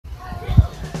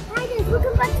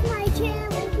channel.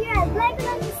 We're here at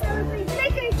Legoland to celebrate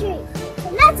Trick or Treat. So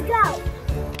let's go!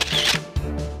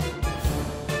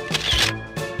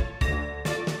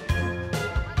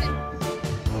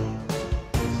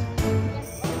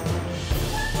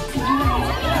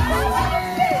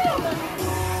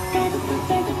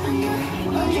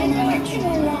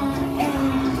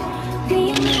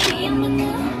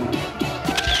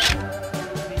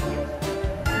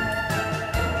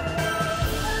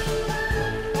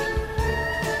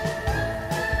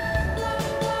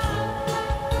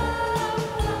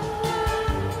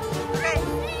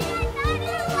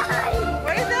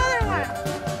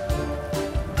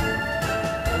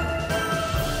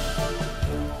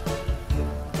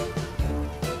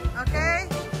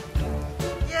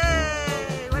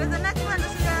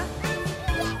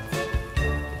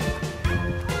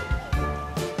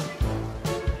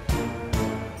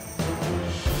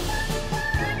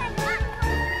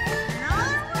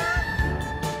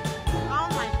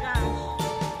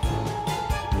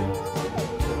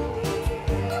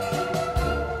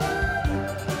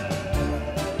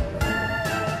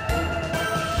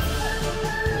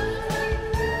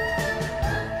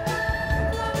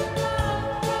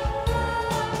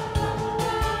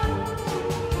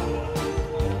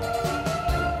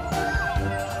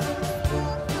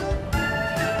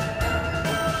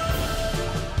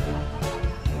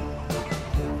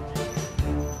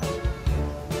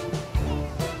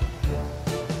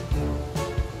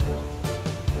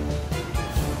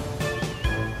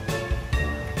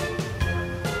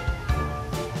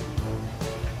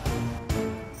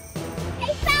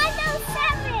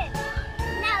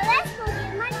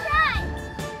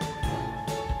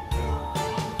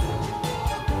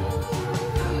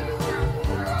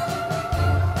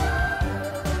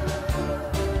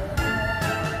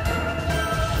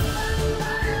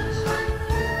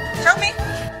 Show me.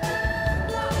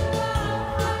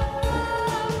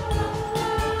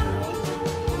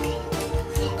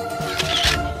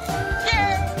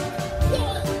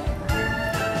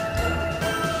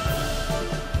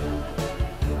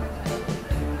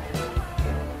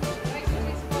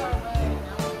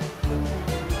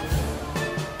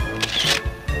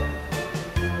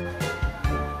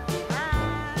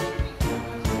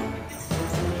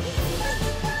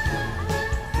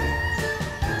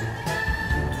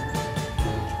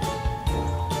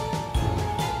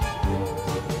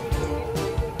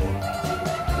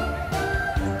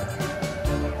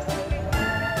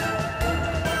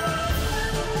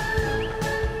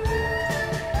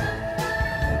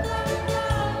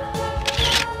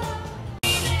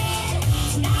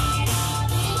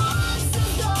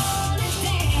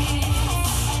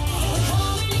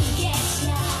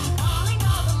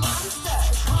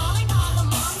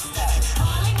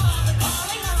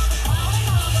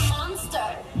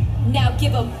 Now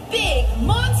give a big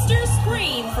monster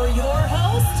scream for your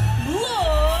host,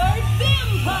 Lord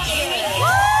Vampire!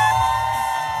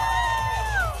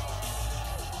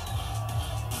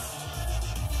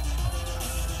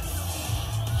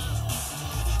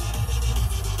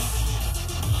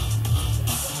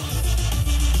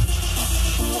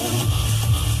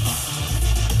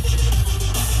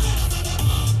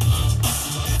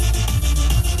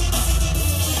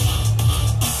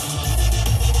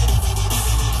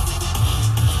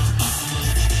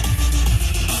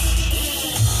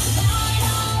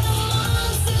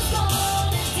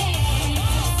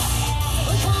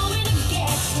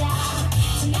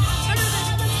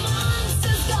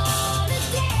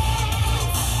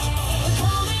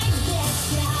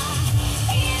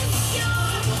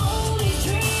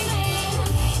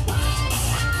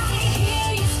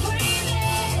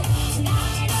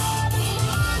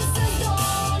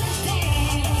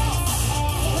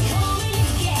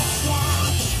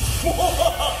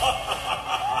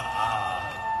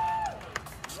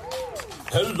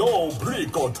 Hello,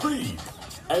 Brick or Treat,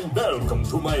 and welcome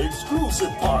to my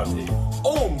exclusive party,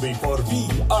 only for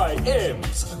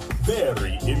VIMs,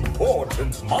 very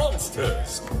important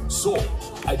monsters. So,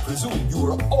 I presume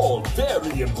you are all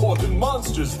very important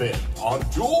monsters then,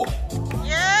 aren't you?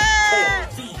 Yeah!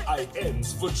 Oh,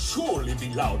 VIMs would surely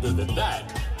be louder than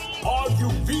that. Are you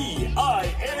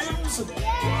VIMs?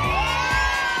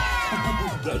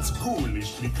 That's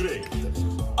ghoulishly great.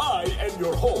 I am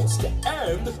your host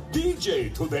and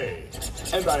DJ today,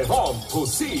 and I want to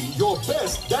see your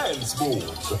best dance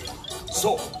moves.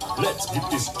 So, let's get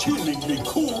this chillingly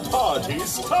cool party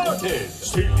started.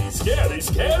 Silly, scary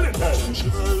skeleton.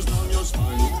 Shivers down your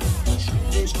spine.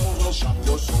 Shrinking skulls will shock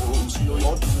your soul. Seal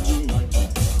your doom tonight.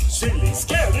 Silly,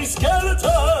 scary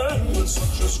skeleton. With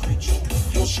such a screech,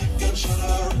 you'll shake and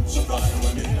shudder in surprise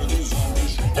when you hear these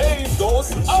zombies shriek. Hey,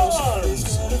 those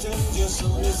arms! so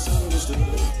misunderstood.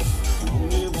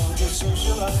 Only want to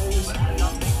socialize.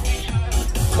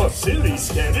 Cause silly,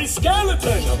 scary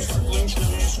skeletons.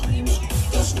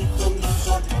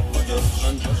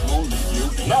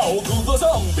 Now to the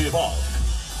zombie park.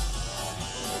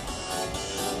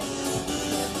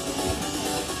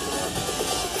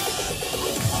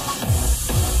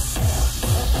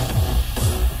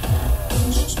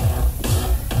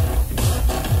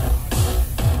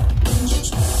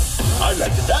 I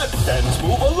like that dance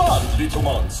move a lot, little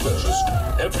monsters.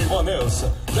 Everyone else,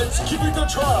 let's give it a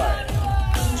try.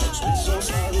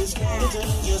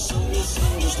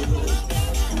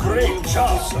 Great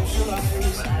job.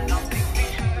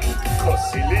 Cause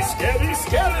silly, scary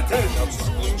skeletons.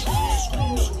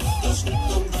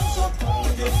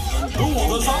 Do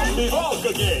the zombie walk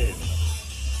again.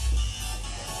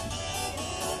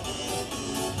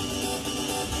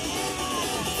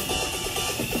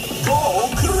 Go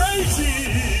crazy!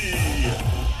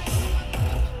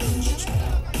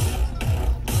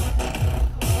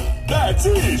 That's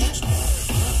it!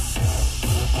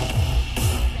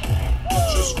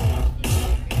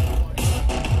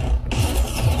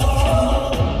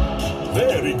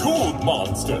 Very good,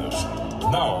 monsters.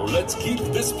 Now let's keep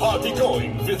this party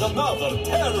going with another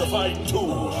terrifying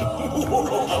tune.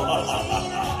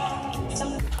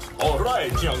 All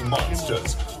right, young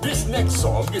monsters. This next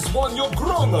song is one your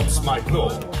grown-ups might know.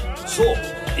 So,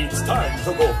 it's time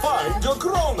to go find your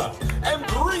grown-up and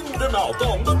bring them out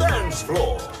on the dance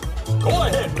floor. Go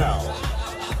ahead now.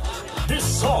 This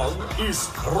song is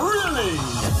thrilling.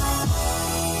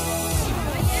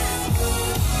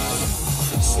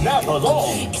 Snap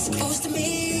along.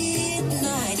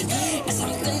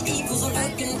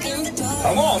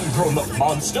 Come on, grown-up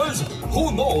monsters.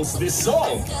 Who knows this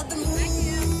song?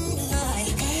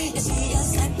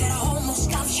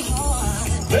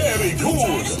 Very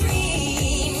good!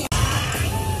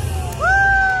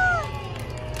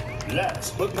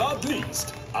 Last but not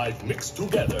least, I've mixed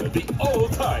together the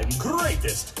all-time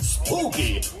greatest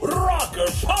spooky rocker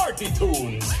party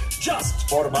tunes just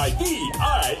for my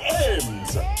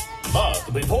DIMs. But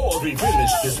before we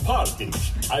finish this party,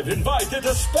 I've invited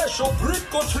a special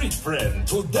trick-or-treat friend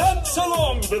to dance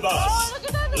along with us.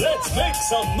 Let's make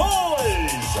some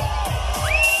noise!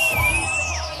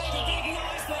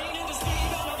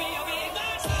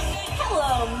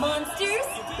 Hello, monsters.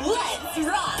 Let's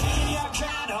rock.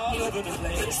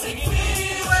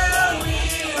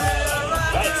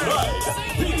 That's right.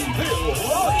 We will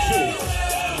rock you.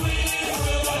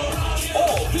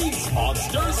 All these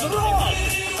monsters rock.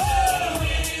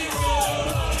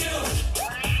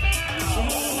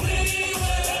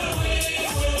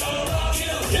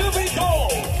 Here we go.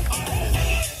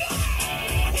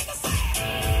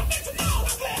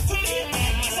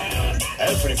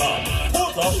 Everyone,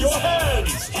 put up your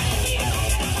hands!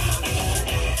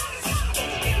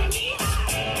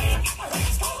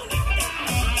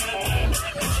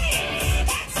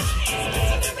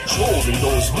 Show me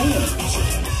those moves!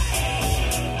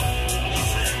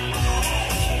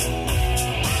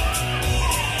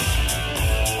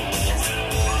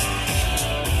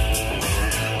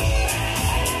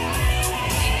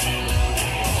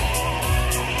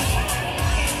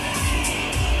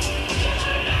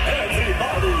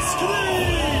 Everybody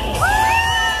scream!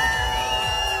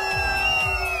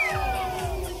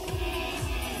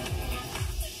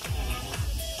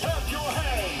 Clap your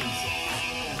hands!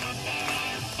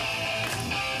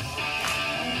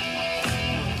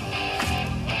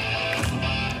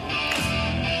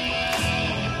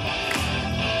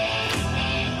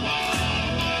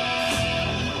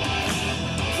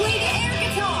 Play the air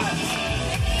guitar.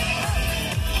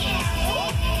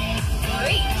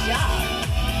 Great job.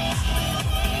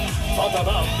 What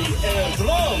about the air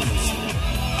drums?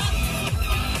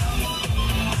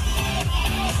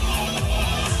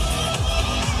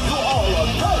 You all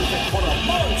are perfect for a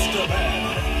monster band!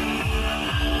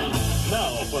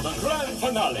 Now for the grand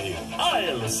finale,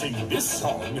 I'll sing this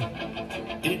song.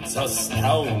 It's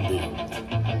astounding.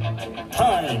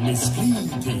 Time is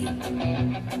fleeting.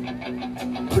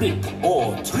 Trick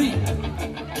or treat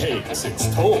takes its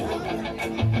toll.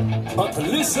 But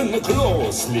listen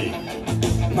closely.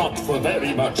 Not for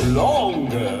very much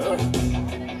longer.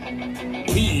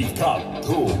 We've got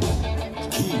to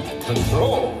keep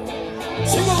control.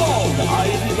 Sing along, I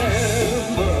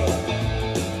remember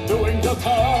doing the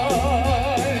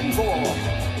time for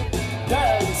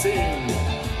dancing.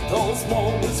 Those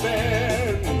moments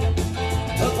when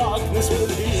the darkness will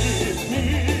hit me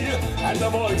and the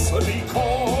voice will be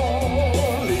calling.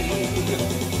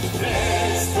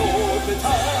 Let's do the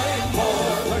time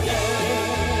for again.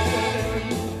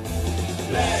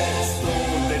 Let's do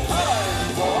the time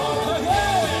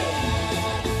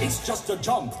a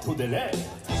jump to the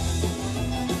left.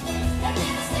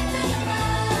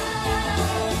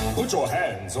 Put your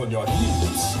hands on your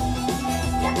hips.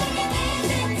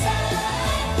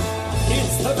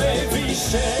 It's the baby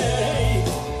shake.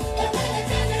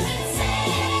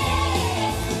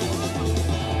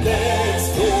 Let's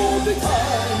do the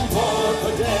time walk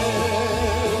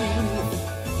again.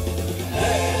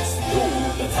 Let's do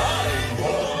the time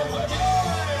walk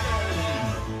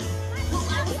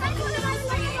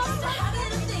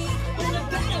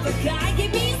A guy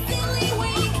gave me a silly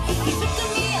wink. He shook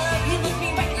me up, he looked me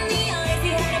right in the eyes. He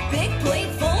had a big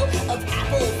plate full of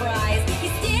apple fries. He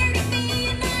stared at me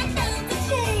and I felt the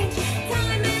change.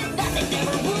 Time is nothing,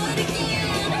 never would again.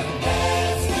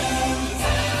 Let's do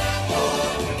time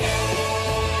walk again.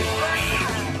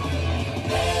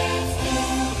 Let's do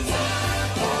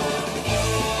time walk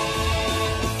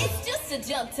again. It's just a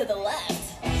jump to the left.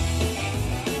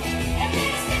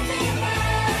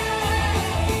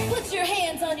 Put your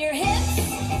hands on your hips.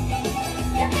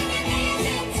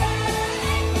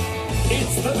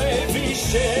 It's the baby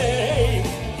shake.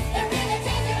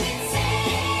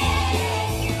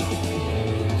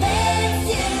 Let's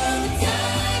do the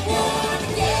time warp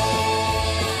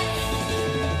again.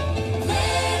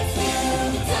 Let's do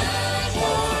the time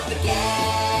warp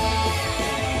again.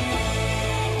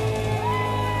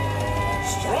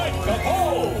 Strike a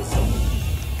pose.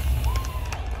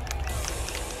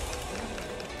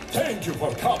 Thank you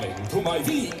for coming to my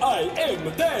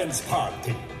VIM dance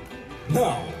party.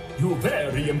 Now, you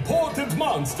very important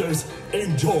monsters,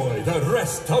 enjoy the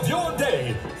rest of your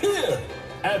day here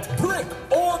at Brick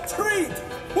or Treat.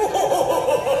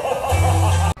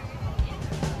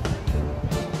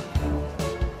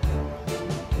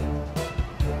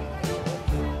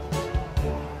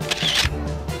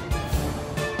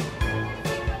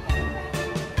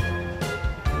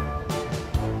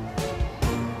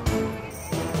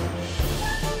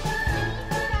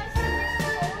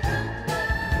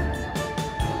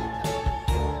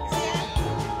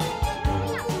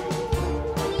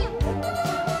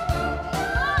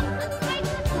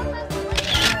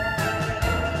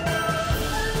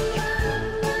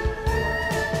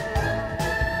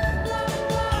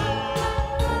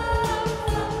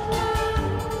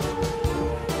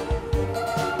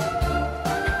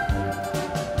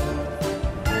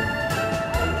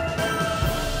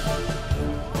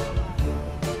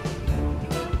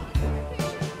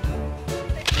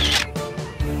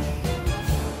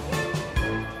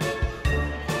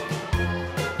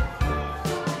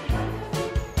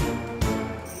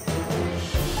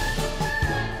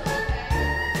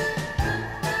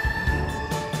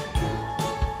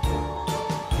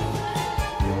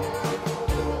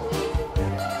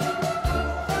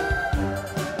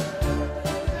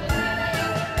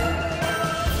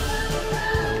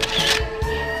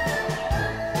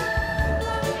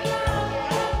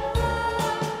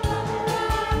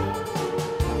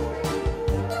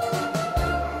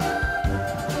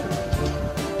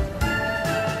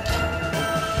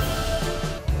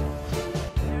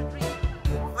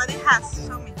 What it has?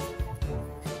 Show me.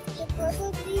 The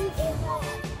purple thing is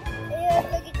it has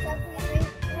like a chocolate drink.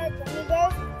 It has gummy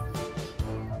bears,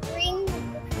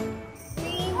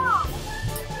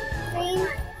 green,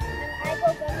 an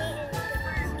apple gummy,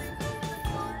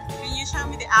 Can you show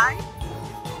me the eye?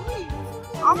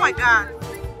 Oh my god.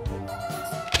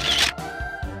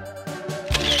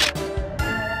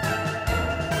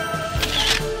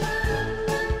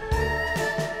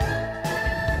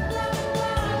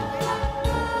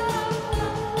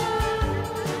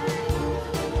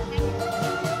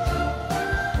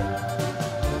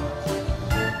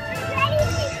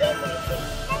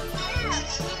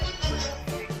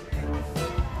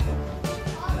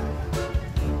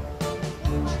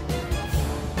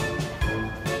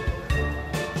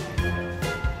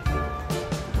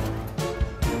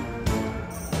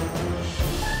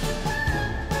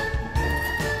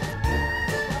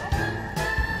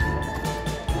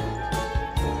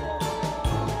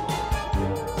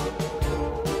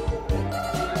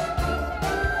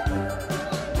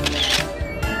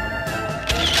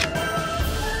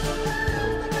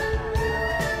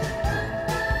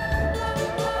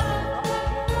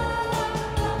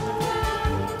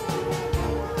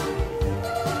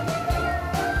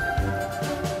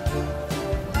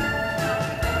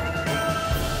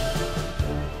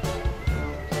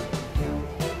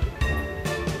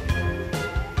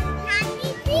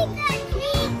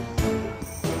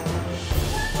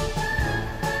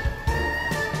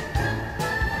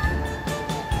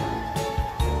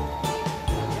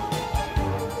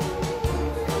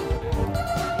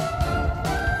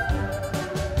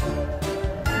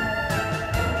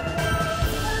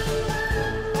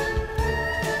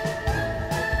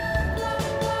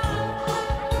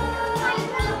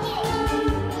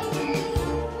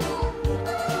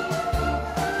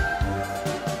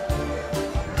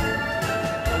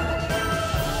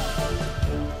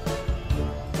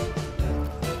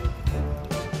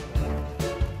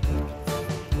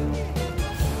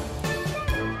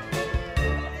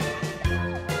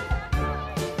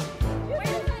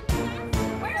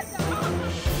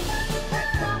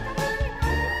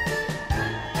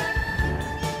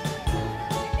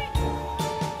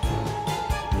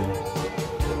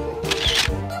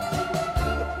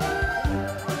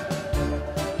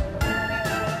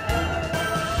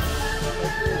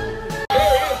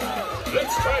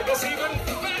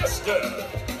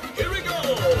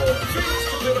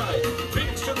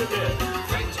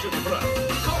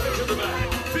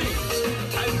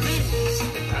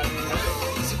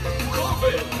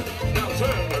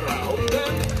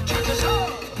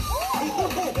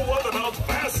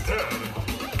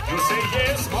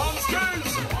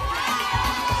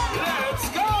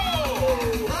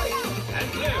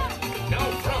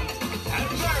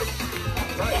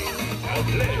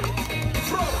 left,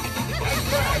 front, and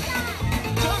back.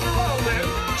 Turn around and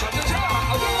cha-cha-cha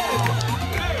again.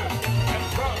 Left and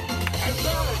front and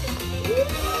back.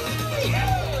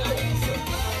 Yes!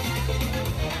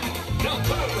 Now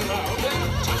turn around and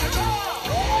cha-cha-cha.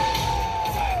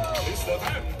 That is the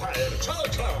vampire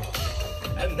cha-cha.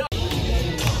 And now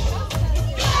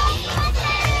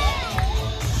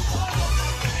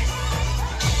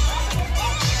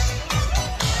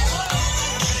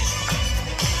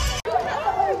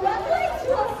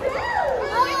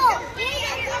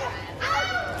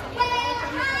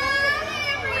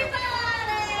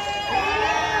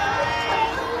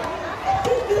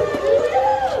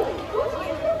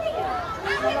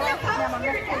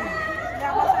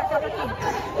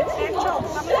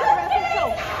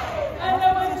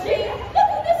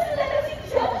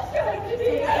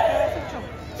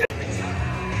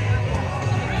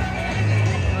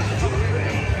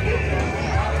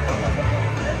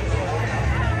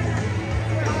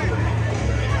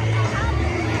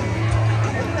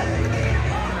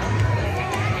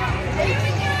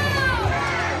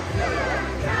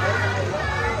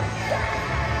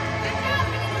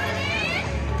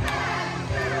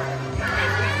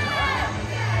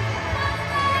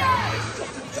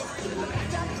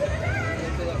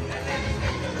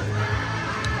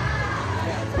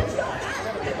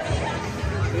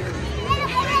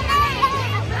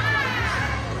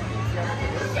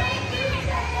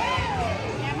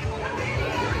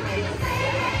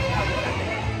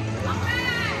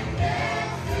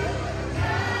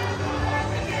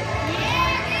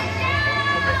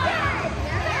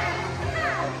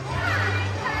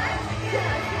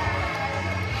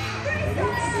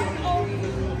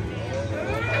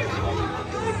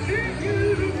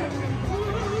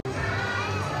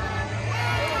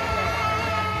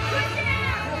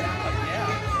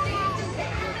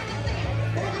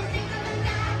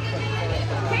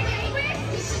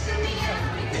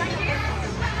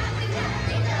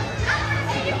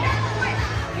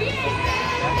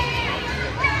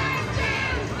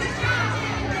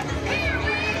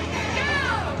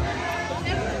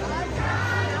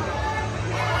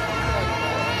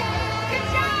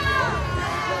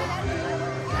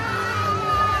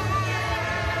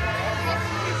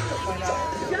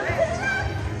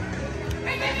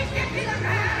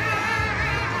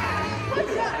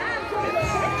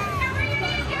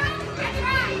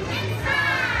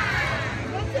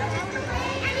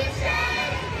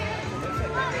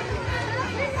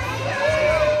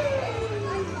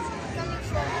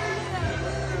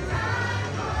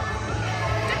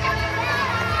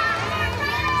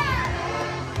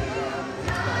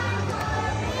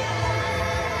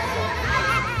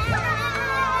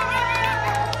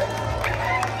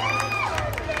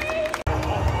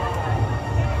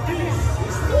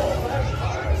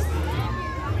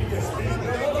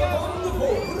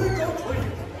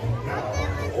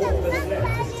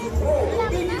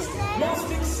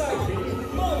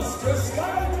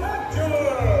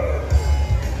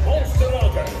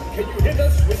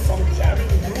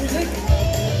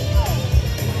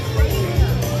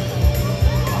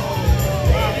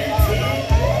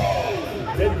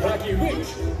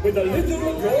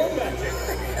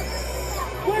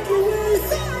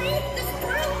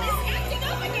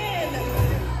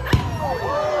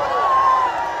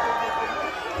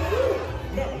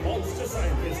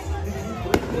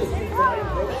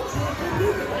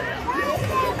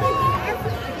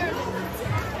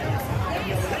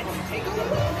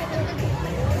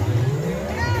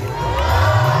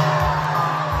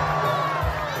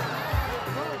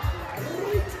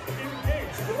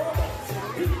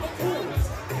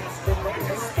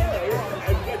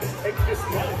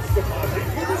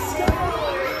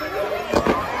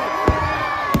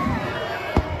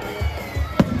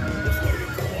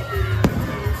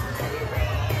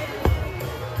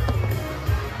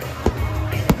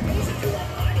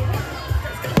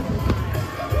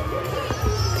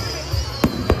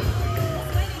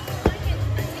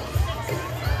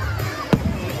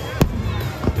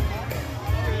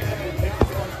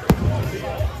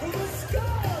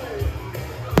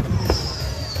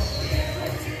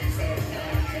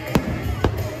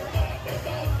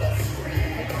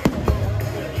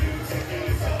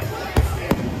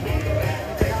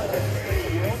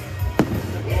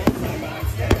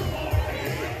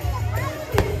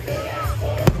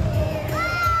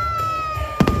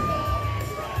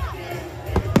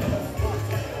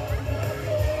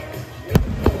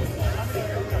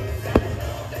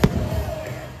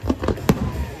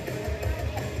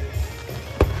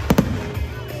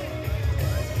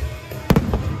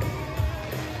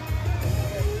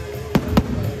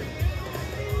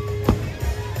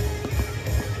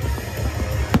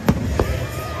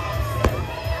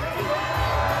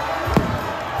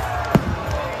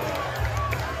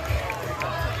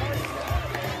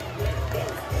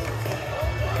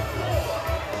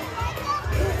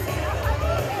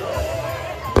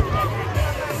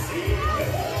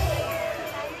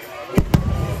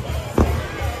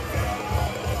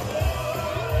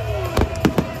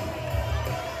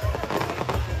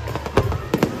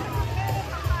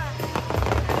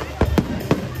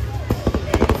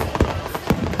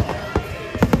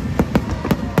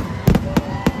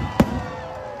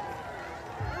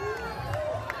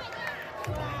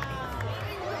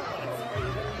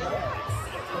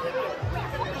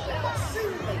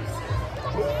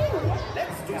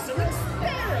some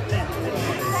experimenting.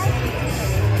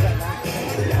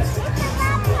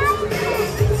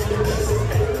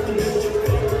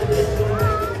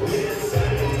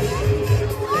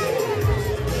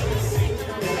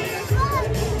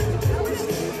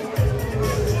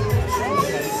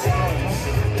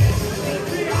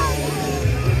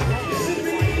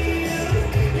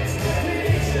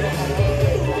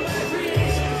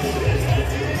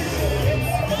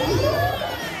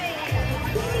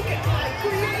 Look at my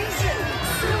creation!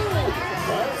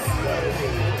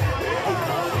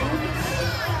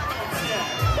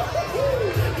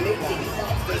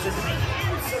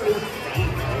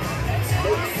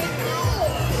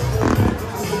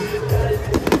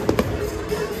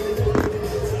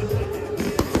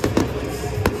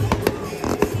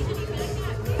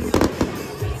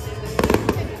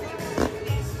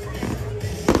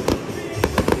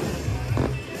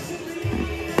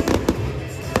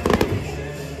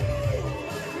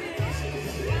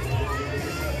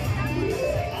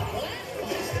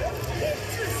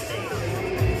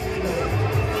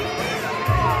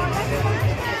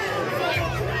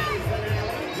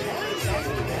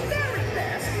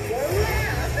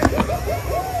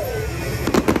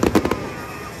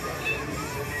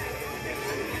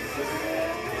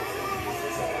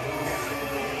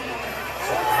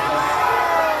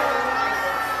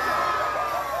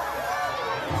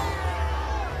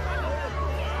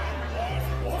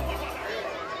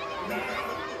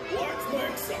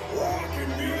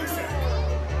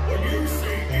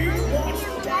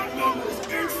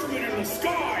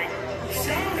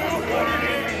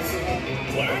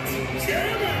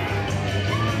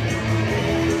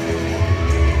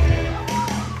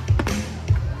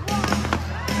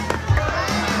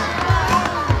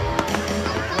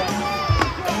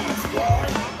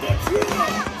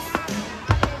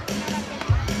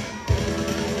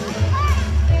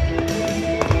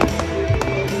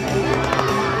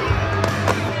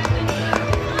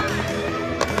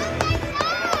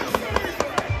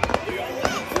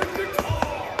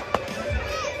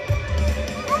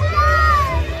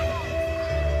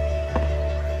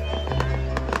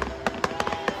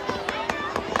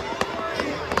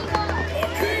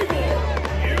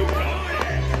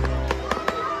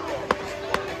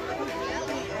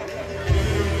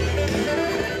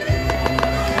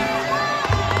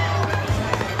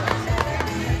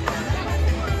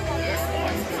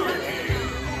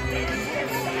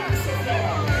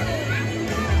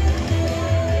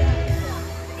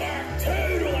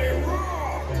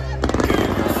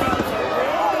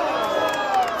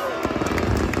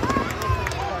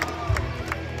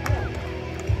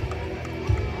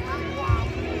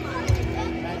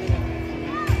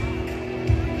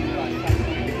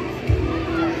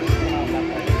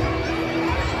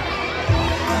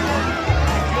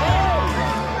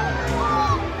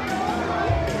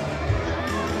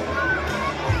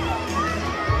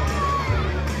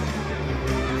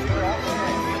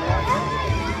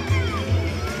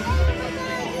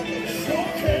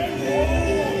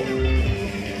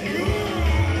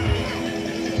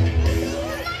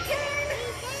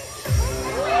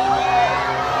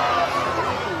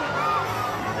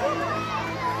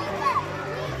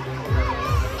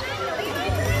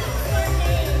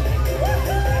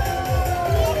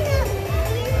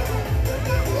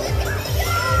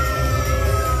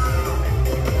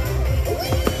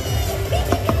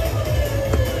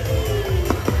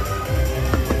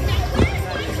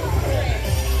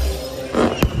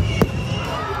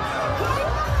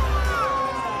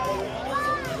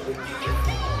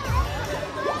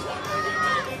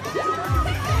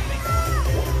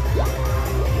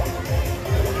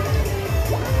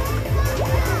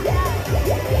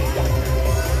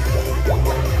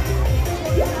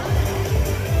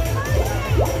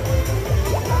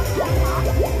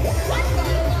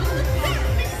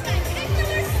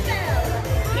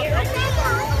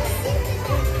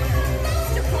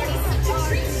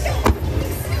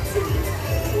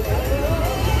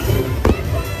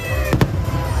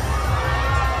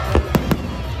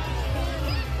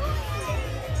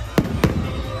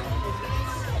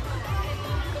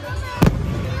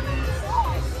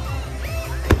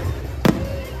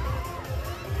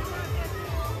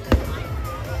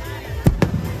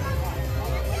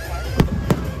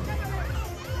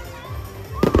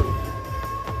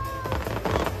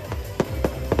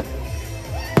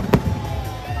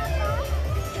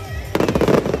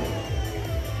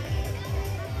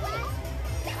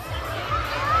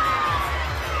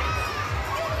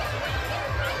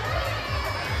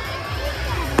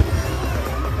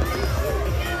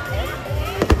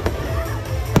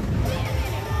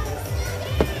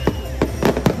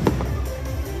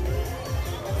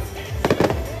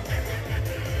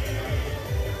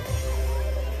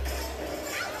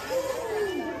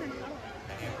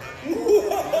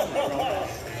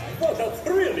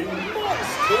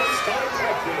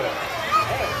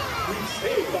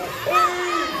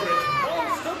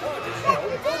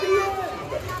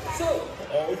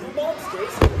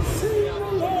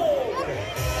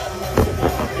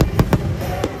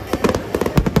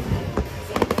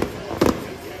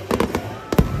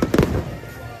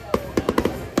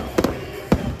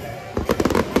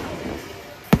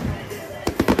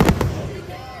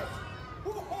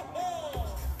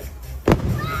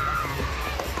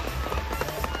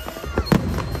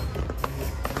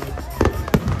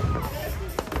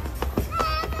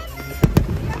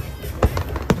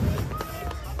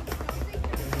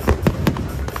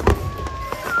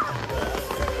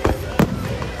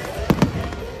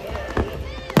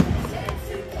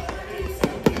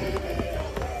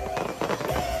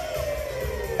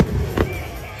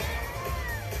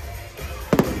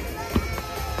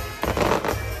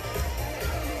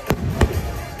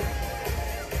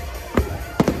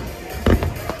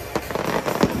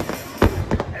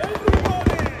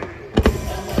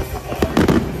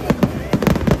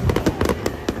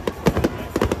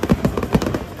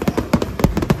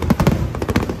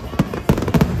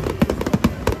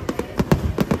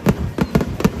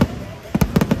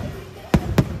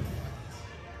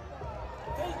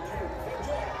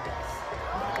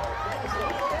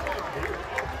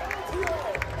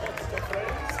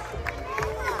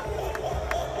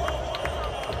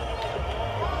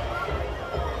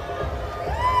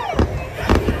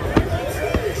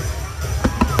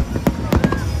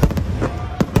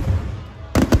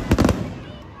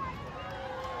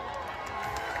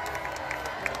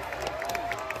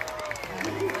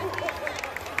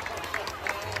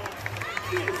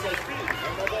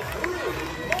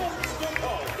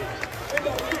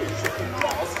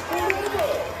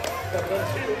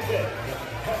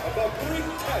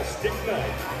 fantastic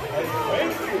night. And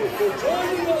thank you for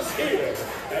joining us here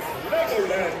at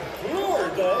Legoland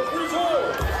Florida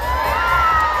Resort.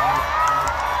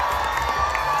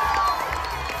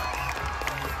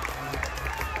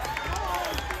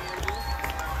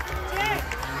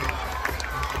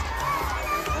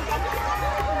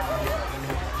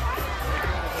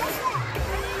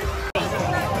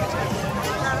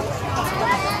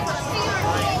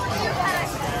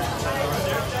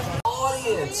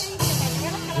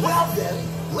 Well then,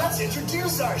 let's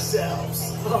introduce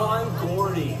ourselves. I'm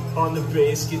Gordy on the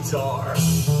bass guitar.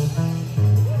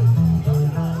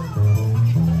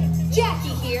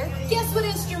 Jackie here. Guess what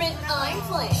instrument I'm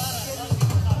playing?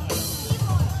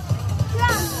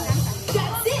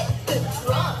 That's it, the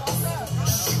drums.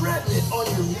 Shredding it on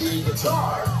your lead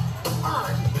guitar,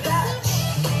 I'm Patch.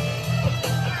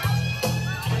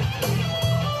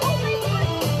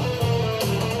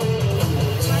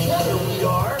 Together we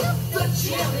are the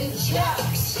Jammin'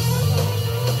 Jacks.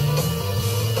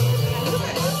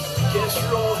 Guess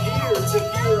you're all here to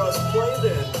hear us play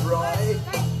then, right?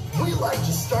 We like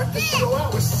to start the show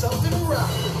out with something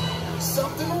rockin',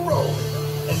 something rollin',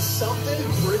 and something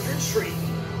trick-or-treatin'.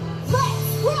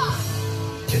 Let's rock!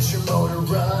 Get your motor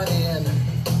running,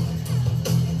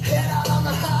 head out on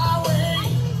the highway,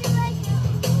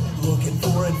 Looking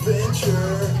for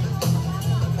adventure,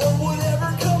 or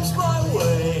whatever comes my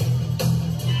way.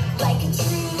 Like a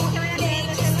true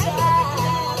nature's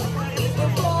child. We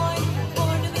were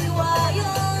born to be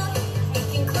wild. We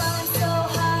can climb so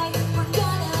high, we're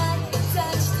gonna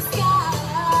touch the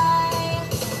sky.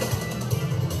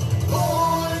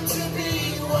 born to be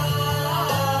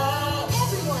wild,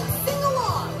 Everyone sing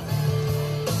along.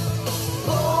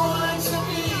 born to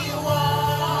be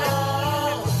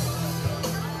wild.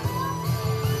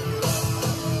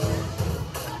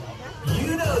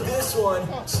 You know this one.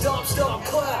 Stop, stop,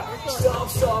 clap. Stop,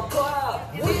 stop,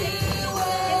 clap. We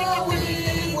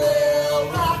will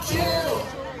rock you.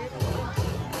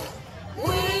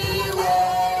 We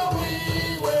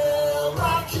will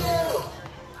rock you.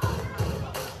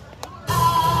 I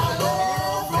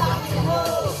love rock and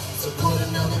roll, so put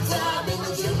another time in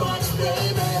the jukebox,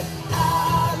 baby. I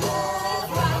love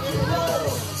rock and roll,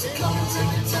 so come and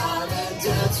take your time and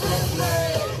dance with me.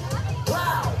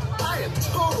 Wow, I am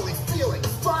totally feeling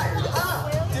fired up.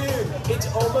 Dude, it's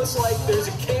almost like there's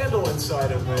a candle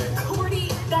inside of me. Cordy,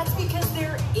 that's because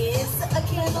there is a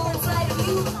candle inside of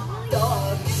you.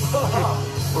 Dog.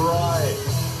 Right.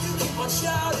 You keep on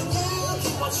shouting, you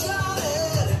keep on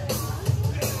shouting.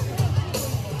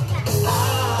 I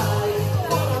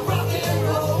wanna rock and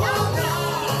roll all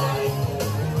night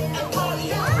and party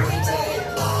every day.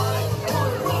 I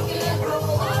wanna rock and roll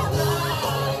all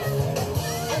night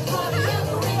and party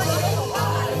every day.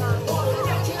 I wanna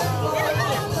rock and roll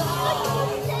all night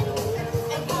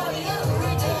and party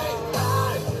every day. I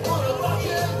wanna rock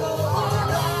and roll all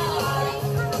night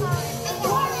and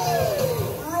party.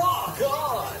 Rock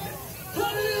on.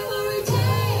 Party every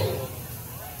day.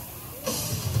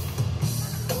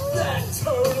 That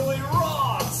totally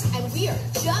rocks. And we are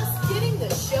just getting the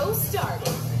show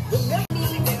started. The next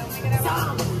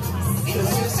Zombies.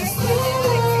 this is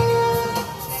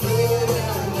Thriller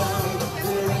night.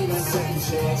 There ain't a second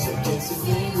chance of getting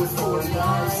me with 4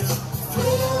 nights.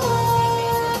 Thriller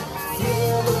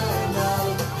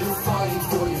night. You're fighting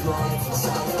for your life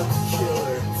inside a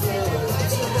killer thriller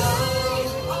tonight.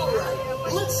 Alright,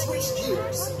 let's switch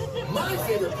gears. My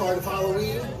favorite part of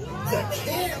Halloween, the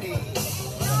candy.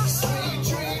 Sweet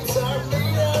dreams are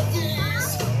made of these.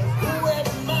 Who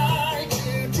am I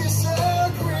to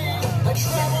disagree? I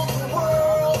travel the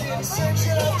world in search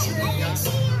of dreams.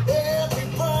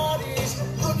 Everybody's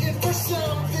looking for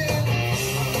something.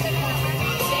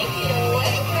 Take it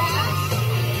away, Crash.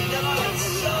 Not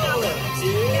solid,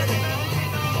 dude.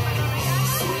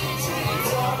 Sweet dreams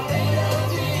are made of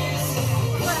these.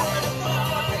 Who am I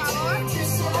to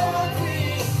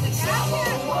disagree? I travel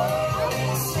the world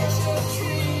in search of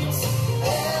dreams.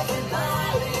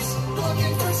 Everybody's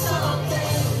looking for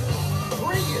something.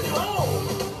 Bring it home.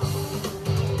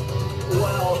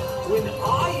 Well, when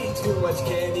I eat too much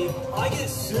candy, I get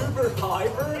super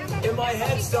hyper and my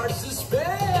head starts to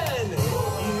spin.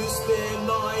 You spin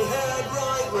my head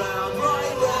right round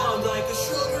like a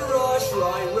sugar rush,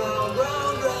 right round,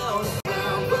 round, round.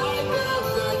 Round, right round,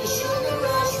 like a sugar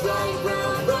rush. Right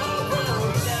round, round,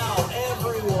 round. Now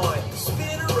everyone,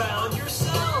 spin around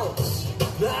yourselves.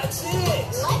 That's it.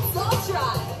 Let's all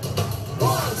try.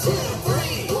 1, 2,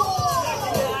 3. Check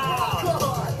it out. Come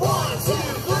on. 1, 2,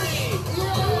 3.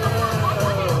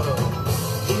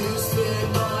 You spin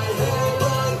my head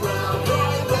right round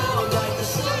like a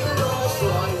sugar rush.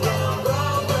 Right round,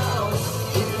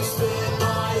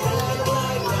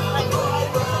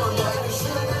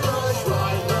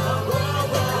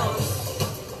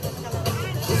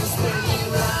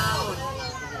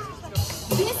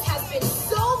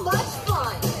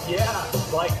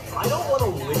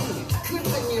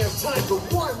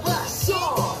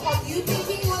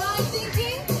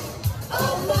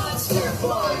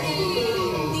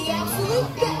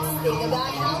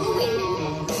 about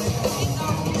Halloween.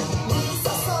 We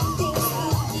saw something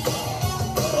spooky.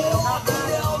 Walking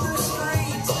down the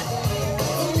street.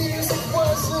 The music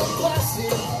was a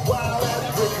blasting while at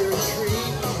trick or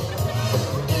treat.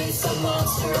 It's a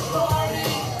monster party.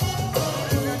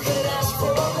 Who could ask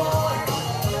for more?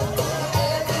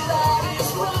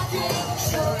 Everybody's rocking.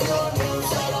 Show your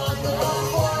moves out on the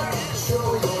floor. Show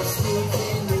your sneaky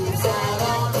moves out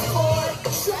on the floor.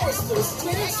 Show us those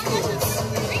dance moves.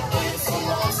 It's a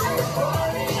monster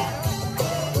party.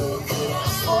 Who could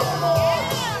ask for more?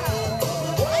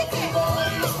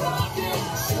 Everybody's rocking.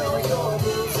 Show your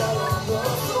moves out on the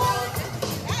floor.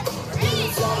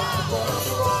 Moves out on the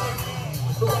floor.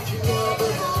 Like you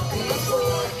never have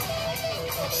before.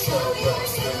 Show your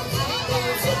sneaky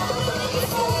moves out on the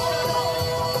floor.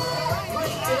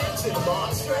 Break dancing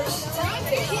monsters. Time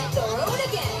to hit the road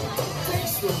again.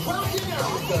 Thanks for rocking out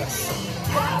with us.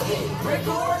 Happy trick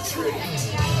or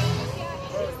treat.